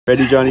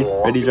Ready, Johnny.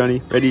 Ready,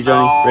 Johnny. Ready,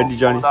 Johnny. Ready,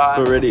 Johnny.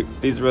 Go ready.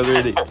 Please, brother,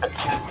 ready.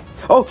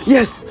 Oh,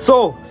 yes!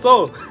 Soul!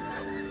 Soul!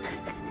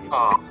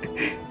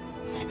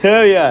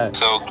 Hell yeah!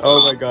 So,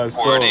 oh my god,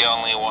 Soul. They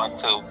only want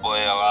to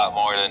play a lot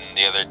more than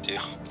the other two.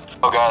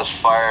 Oh, guys,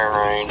 fire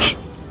range.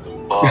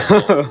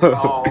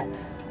 Oh.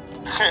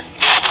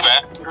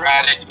 Best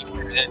strategy.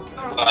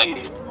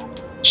 Like,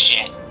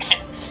 shit.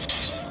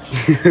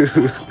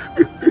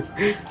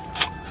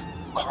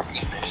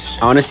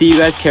 I want to see you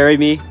guys carry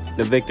me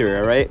the victory,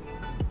 alright?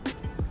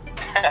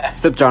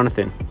 Except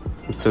Jonathan.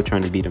 I'm still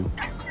trying to beat him.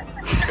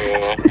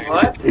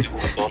 What? You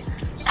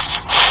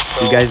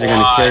guys are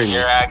gonna carry me.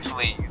 You're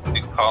actually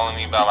calling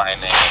me by my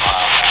name.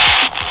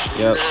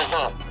 Yep.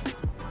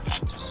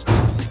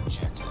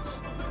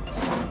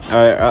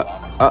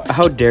 Alright,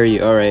 how dare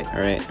you? Alright.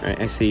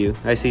 I see you.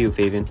 I see you,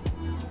 Fabian.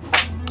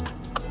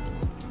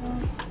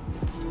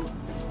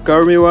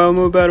 Cover me while I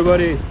move, battle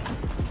buddy.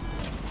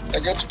 I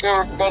got you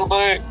covered, battle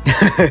buddy.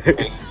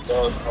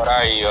 What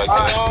are you?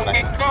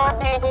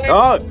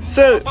 Oh,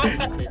 shit!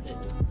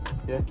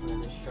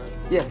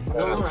 Yeah.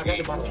 No, I got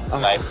the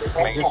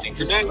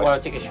bottle.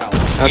 Take a shot.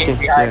 Okay,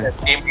 yeah.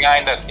 Team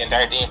behind us,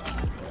 entire team.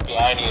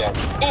 Behind you.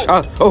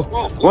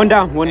 Oh, one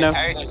down.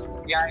 Entire team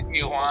behind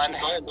you, Juan.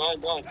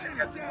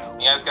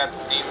 You guys got the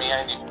team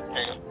behind you.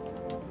 There you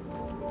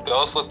go.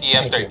 Goes with the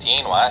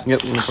M13, what?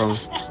 Yep, no problem.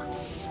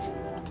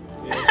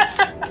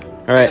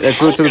 Alright,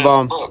 let's move to the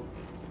bomb.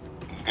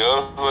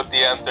 Goes with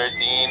the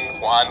M13,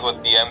 Juan's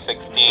with the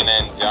M16,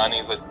 and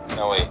Johnny's with...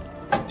 No, wait.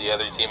 The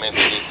other teammates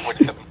with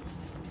the...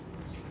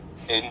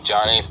 Didn't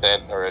Johnny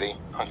said already?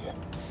 Okay.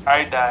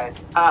 I died.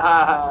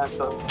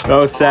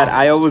 Oh, sad.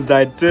 I almost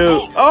died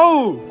too.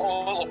 Oh!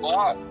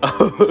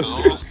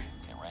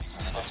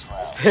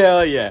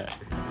 Hell yeah.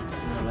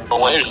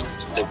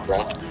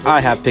 I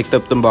have picked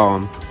up the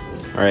bomb.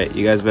 Alright,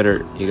 you guys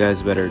better. I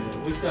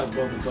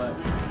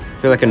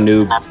feel like a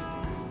noob.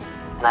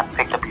 And I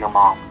picked up your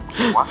mom.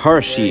 What?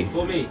 Hershey.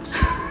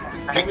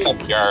 Pick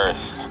up yours.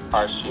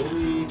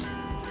 Hershey.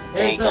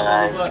 Hey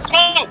guys.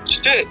 Oh,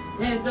 shit!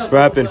 What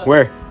happened?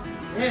 Where?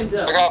 I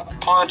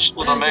got punched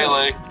with a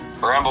melee.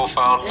 Rambo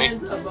found me.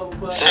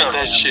 Said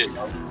that shit.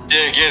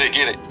 Yeah,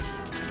 get it.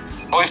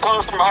 Oh, he's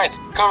coming from behind.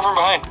 Come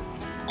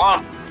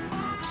on.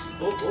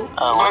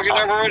 Oh, get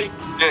there already?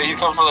 Yeah, he's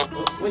coming from there.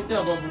 Wait,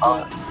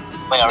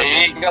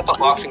 He got the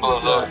boxing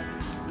gloves on.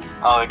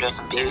 Oh, we're doing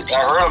some PvP.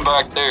 I heard him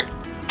back there.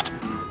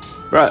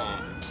 Right.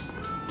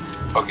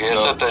 Okay, I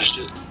said that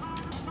shit.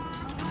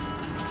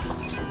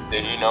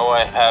 Did you know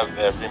I have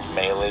every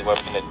melee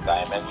weapon at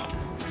diamond?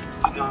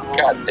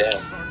 God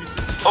damn.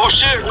 Oh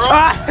shit, bro!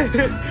 Ah!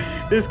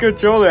 This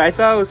controller. I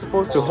thought I was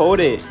supposed to hold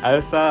it.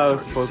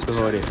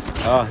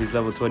 Oh, he's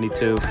level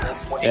 22.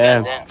 What are you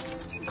guys in?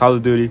 Call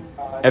of Duty.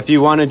 If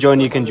you want to join,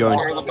 you can join.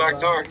 Over the back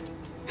door.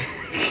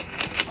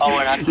 Oh,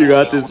 we're not. You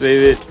got this,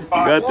 baby. You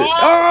got this.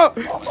 Oh!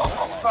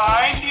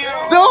 Find you!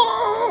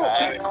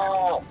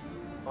 No!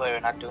 Wait, we're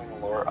not doing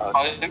lore.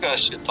 Oh, you got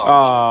shit talking.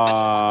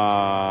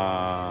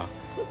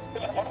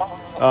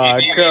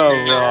 Come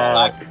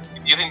on.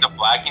 Using the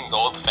black and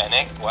gold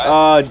fennec? What?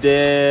 Oh,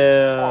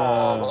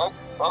 damn.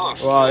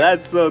 Wow,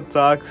 that's so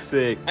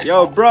toxic.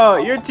 Yo, bro,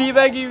 you're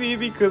teabagging me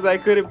because I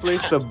couldn't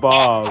place the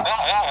bomb.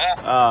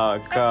 Oh,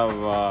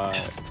 come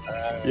on.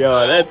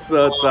 Yo, that's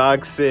so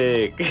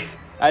toxic.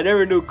 I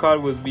never knew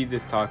COD was be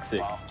this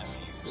toxic.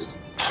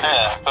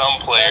 Some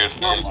players.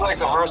 This is like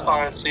the first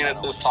time I've seen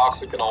it this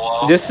toxic in a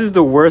while. This is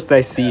the worst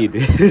I've seen.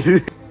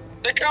 They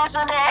come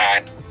from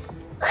behind!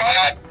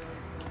 Run!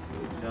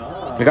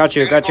 I got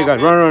you.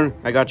 Run.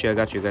 I got you.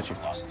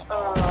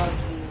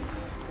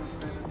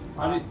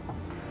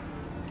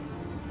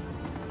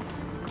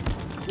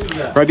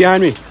 Right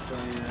behind me.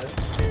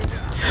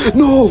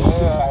 No!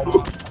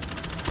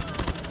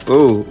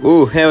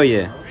 Ooh, hell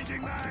yeah.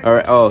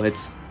 Alright,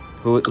 it's...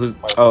 Who's...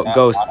 Oh,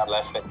 Ghost.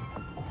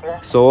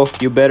 Soul,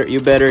 you better.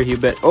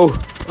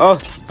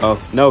 Oh,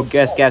 no,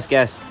 gas.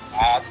 Yes.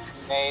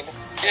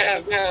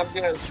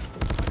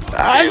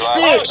 Ah,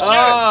 shit!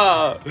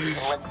 Oh!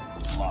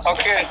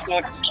 Okay, it's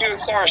a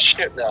QXR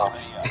ship now.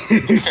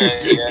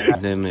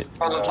 Damn it.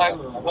 On the type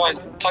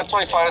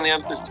 25 and the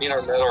M15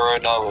 are meta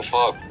right now, but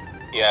fuck.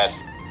 Yes.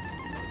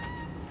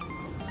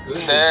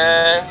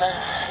 Then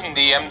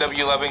the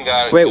MW11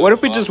 got. Wait, what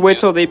if we just wait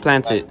till they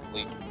plant it?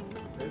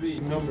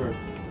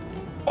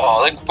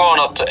 Oh, they're going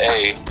up to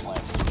A.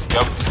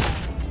 Yep.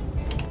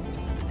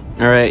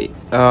 Alright,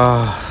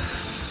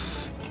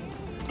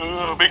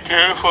 be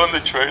careful on the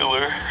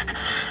trailer.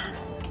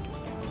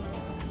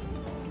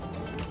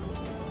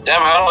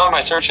 Damn, I don't have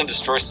my search and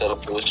destroy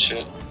setup for this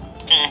shit.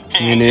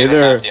 Me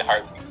neither.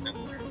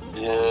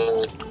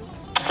 Yeah.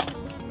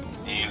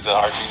 Use the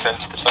heartbeat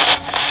sensor.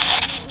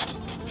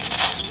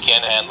 You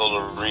can't handle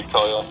the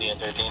recoil on the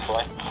M13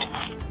 boy.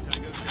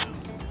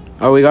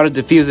 Oh, we gotta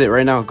defuse it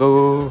right now.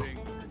 Go.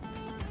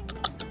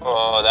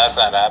 Oh, that's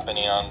not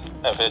happening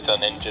if it's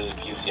an ninja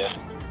defuse yet.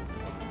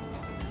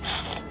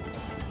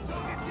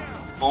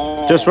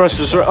 Ooh. Just rush.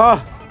 Oh!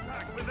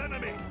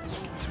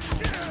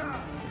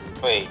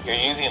 Wait, you're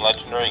using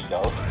legendary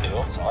ghost too?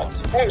 What?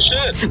 Oh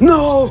shit!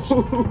 No!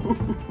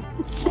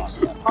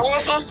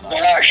 What the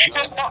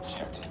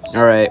fuck?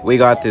 Alright, we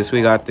got this,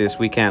 we got this.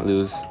 We can't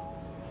lose.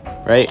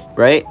 Right?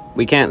 Right?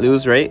 We can't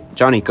lose, right?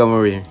 Johnny, come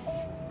over here.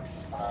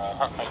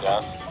 I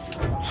guess.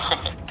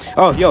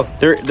 Oh, yo,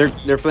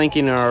 they're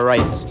flanking on our right.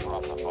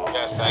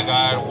 Yes, I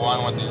got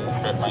one with the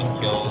trip I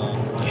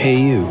killed. Hey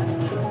you.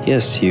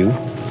 Yes, you.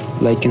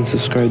 Like and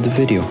subscribe the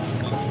video.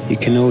 You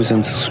can always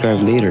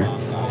unsubscribe later.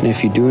 And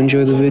if you do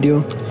enjoy the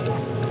video,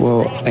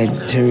 well, I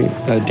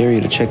dare you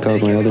to check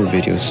out my other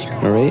videos,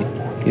 alright?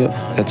 Yep,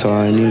 that's all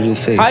I needed to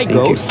say. Hi, Thank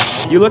Ghost.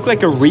 You look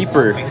like a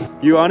Reaper.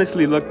 You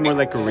honestly look more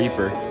like a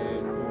Reaper.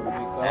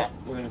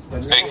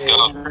 Thanks,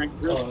 God.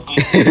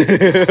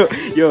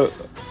 Yo.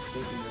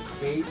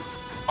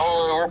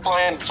 Oh, we're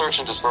playing Search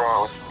and Destroy,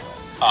 aren't we?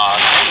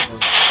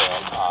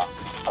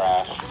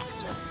 Crash.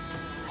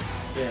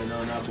 Yeah,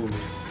 no, not booming.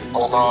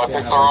 Oh no, I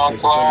picked the wrong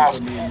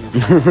class.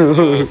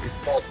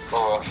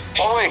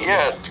 Oh wait,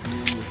 yeah.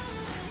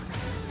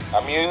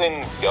 I'm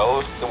using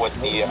Ghost with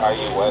the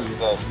RUS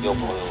Steel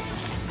Blue.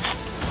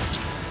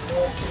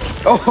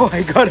 Oh,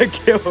 I got a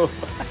kill.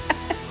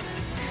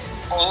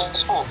 Oh,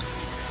 that's cool.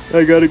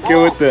 I got a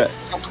kill with the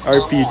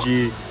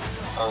RPG.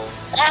 Oh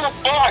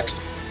fuck!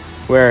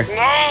 Where?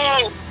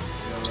 No!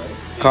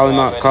 Call him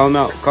out, call him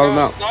out, call him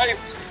out.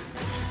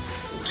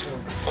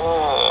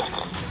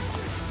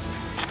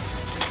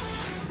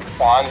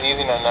 Juan's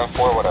using an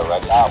M4 with a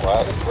red dot,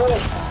 what?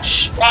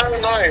 Shh.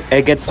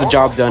 It gets the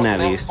job done at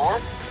least.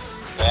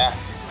 Yeah.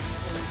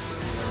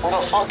 What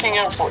a fucking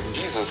M4.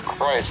 Jesus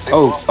Christ. They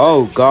Oh, buffed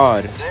oh it.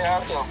 God. They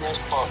had to have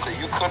buffed it.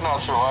 You could not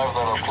survive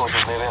that up close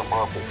if they didn't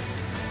buff it.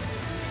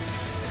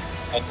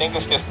 I think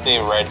it's just the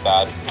red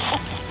dot.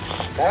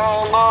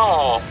 Hell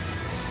no.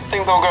 I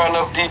think don't got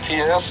enough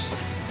DPS.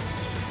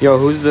 Yo,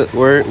 who's the,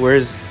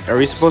 where's, are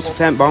we supposed to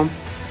plant bomb?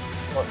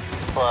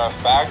 For a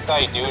fact,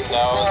 I do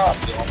know.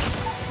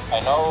 I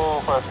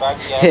know for a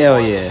fact. Yeah. Hell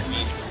yeah.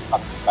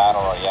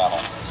 Battle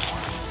Royale.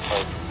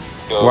 Like,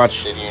 Ghost,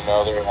 Watch. did you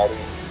know they're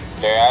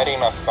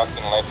adding a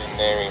fucking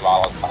legendary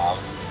Molotov?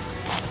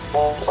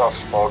 What the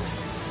fuck?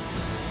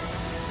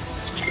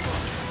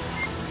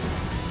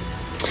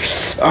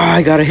 Ah,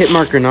 I got a hit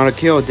marker, not a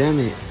kill. Damn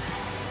it.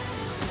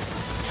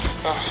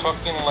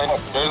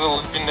 There's a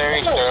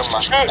legendary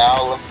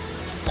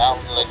now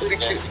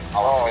legendary.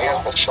 Oh,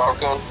 yeah, the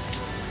shotgun.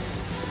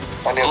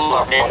 I need to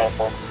stop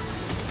one.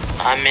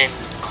 I'm in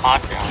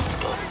COD now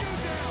still.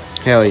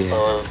 Hell yeah.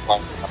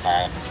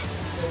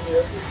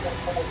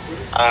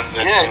 I'm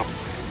in Yeah.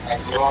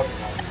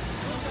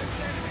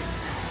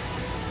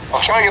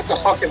 I'm trying to get the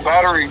fucking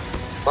battery.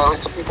 Well, at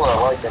least the people that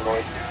like them,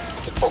 like,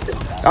 to focus.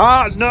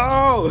 Ah,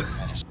 no!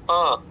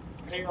 Oh,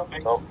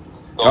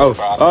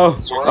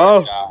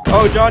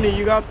 Oh, Johnny,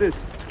 you got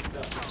this.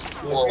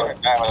 Oh,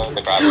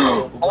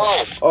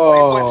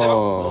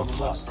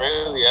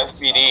 really,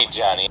 SPD,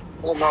 Johnny.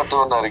 I'm not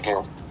doing that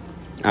again.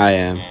 I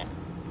am.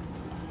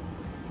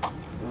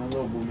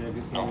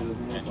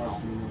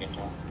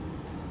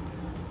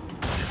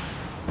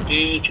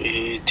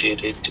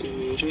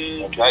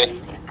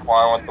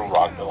 One with the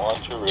rocket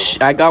launcher,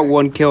 really? I got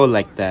one kill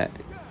like that.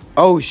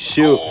 Oh,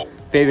 shoot.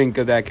 Fabian,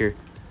 get back here.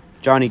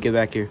 Johnny, get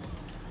back here.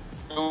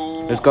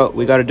 Let's go.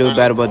 We gotta do a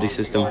battle buddy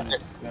system.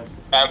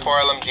 M4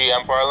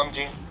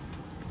 LMG.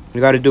 We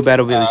gotta do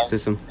battle buddy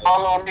system.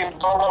 Follow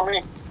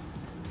me.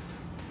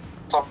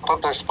 So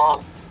put their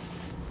spawn.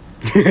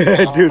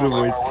 Do the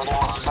voice.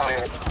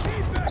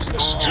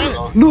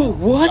 No,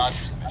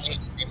 what?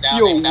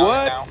 Yo,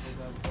 what?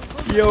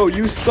 Yo,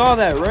 you saw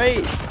that,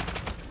 right?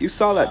 You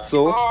saw that,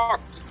 soul.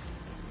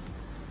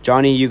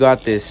 Johnny, you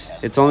got this.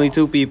 It's only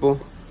 2 people.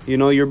 You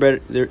know you're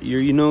better.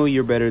 You know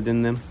you're better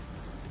than them.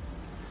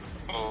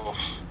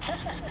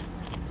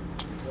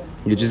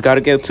 You just gotta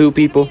get 2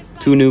 people,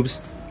 2 noobs.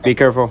 Be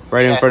careful,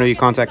 right in front of you.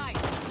 Contact.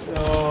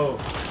 No.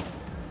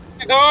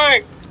 What are you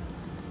doing?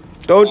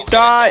 Don't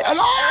die.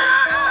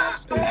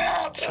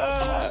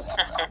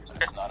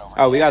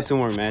 Oh, we got 2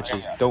 more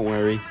matches. Don't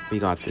worry, we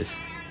got this.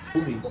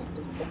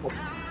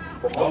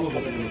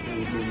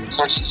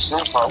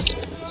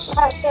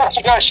 Search.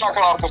 You guys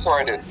shotgun off before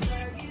I did.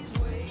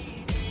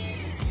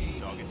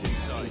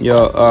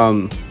 Yo,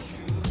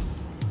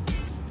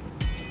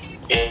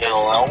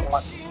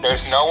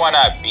 There's no one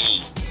at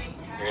B.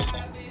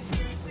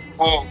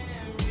 Oh,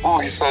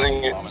 he's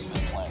setting it.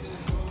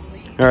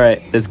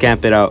 Alright, let's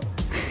camp it out.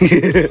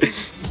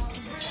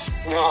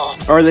 No.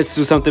 Or let's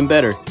do something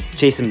better.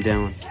 Chase him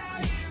down.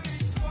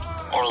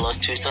 Or let's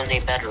do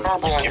something better.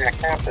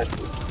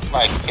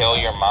 Like kill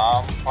your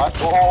mom. What?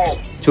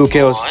 2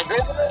 kills. What?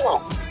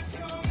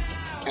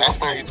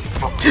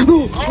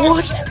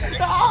 What?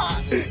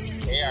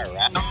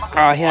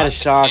 Oh, he had a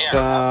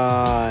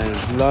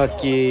shotgun.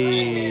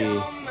 Lucky.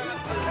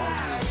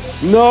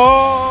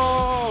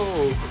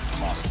 No!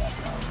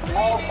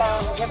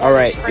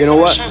 Alright, you know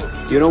what?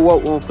 You know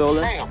what won't fail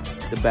us?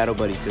 The battle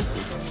buddy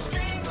system.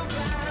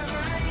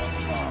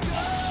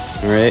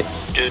 Alright.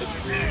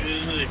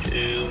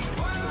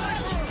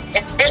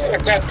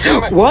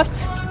 What?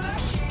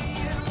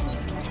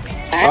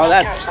 Oh,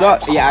 that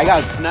sucks. Yeah, I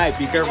got sniped.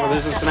 Be careful.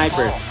 There's a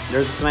sniper.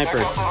 There's a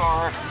sniper.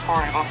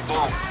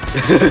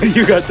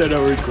 You got that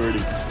on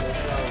recording.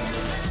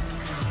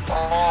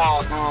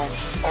 Oh, dude.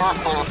 I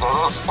recorded that.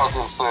 That's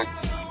fucking sick.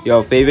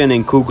 Yo, Fabian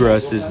and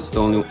Kugras is the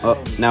only. Oh,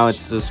 now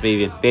it's just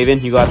Fabian. Fabian,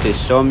 you got this.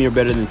 Show him you're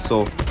better than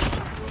Soul.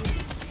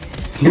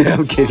 Yeah,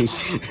 I'm kidding.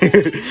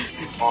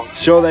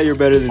 Show that you're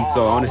better than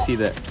Soul. I want to see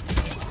that.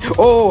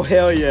 Oh,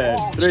 hell yeah.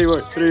 3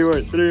 more, 3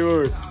 more, 3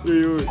 more,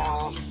 3 more.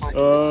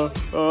 Oh,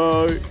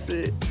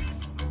 shit.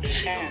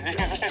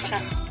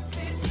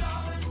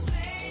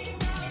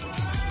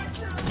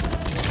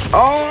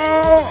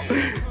 Oh!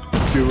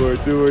 2 more,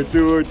 2 more,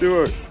 2 more, 2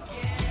 more.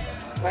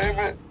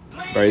 Baby.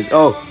 Bro,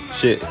 oh,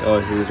 shit. Oh,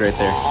 he was right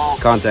there.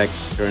 Contact.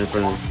 Right in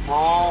front of him.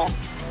 Oh.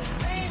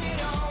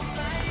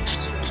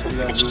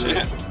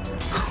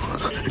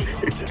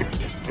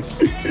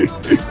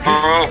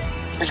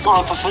 He's going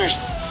up the stairs.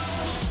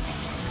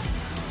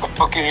 I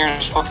fucking hear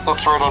his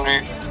footsteps right under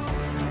you.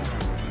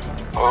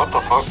 Oh, what the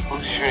fuck?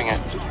 Who's he shooting at?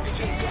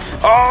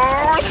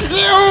 Oh,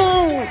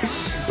 no!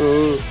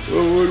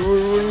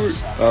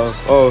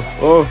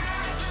 Oh.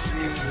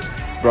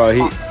 Bro, he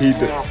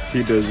does it.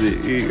 He's gonna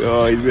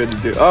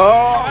do it. Oh,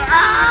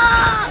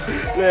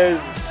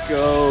 let's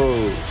go.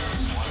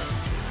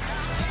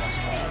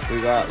 We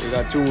got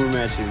 2 more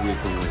matches we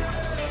can win.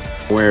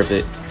 Aware of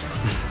it.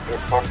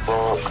 I'm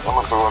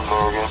not going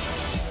there again.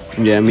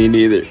 Yeah, me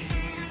neither.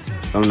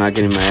 I'm not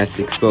getting my ass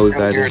exposed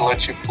I'm either. here to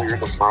let you clear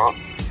the front.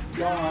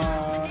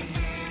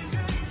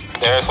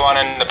 There's one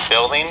in the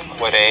building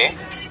with A.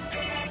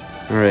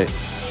 Alright.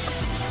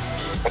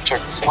 I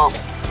checked the smoke.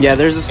 Yeah,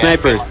 there's a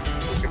sniper.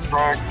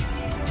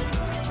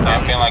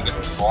 Camping like a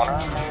corner.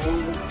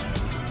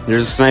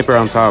 There's a sniper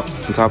on top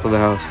of the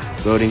house.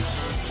 Loading.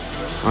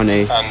 On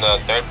A. On the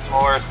 3rd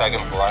floor,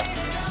 2nd floor.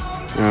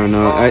 I don't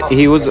know.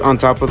 He was on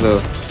top of the...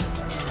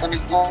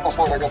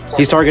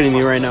 He's targeting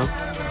me right now.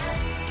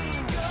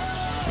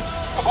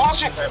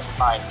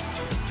 Fine.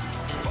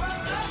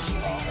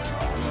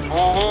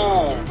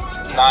 Ooh,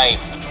 nice.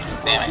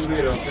 Damn it.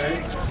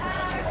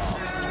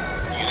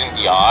 Using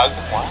the AUG?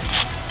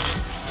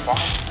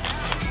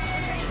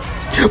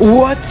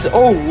 What?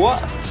 Oh,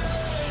 what?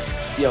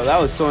 Yo, that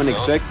was so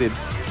unexpected.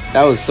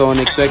 That was so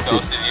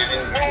unexpected.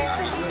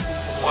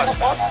 What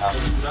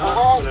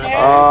the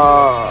hell?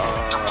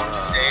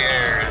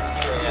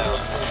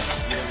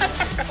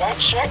 I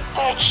checked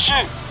that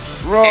shit.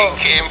 Bro, He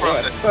came from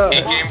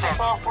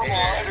the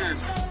ladder.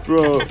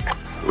 Bro,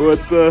 what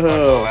the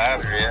hell?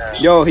 Ladder, yeah.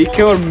 Yo, he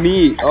killed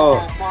me.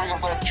 Oh,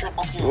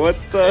 what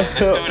the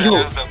hell?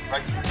 Yo,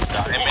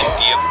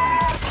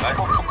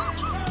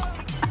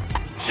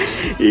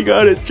 he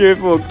got a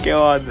triple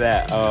kill on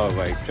that. Oh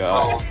my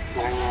god.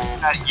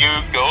 You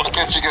go. I'll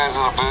catch you guys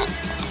in a bit.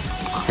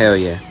 Hell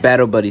yeah.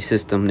 Battle buddy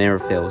system never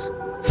fails.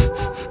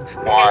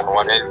 Juan,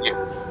 what is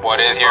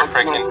your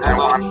freaking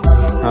one?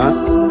 Huh?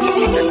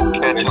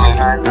 Catch you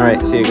later.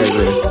 Alright, see you guys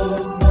later.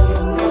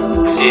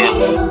 See ya.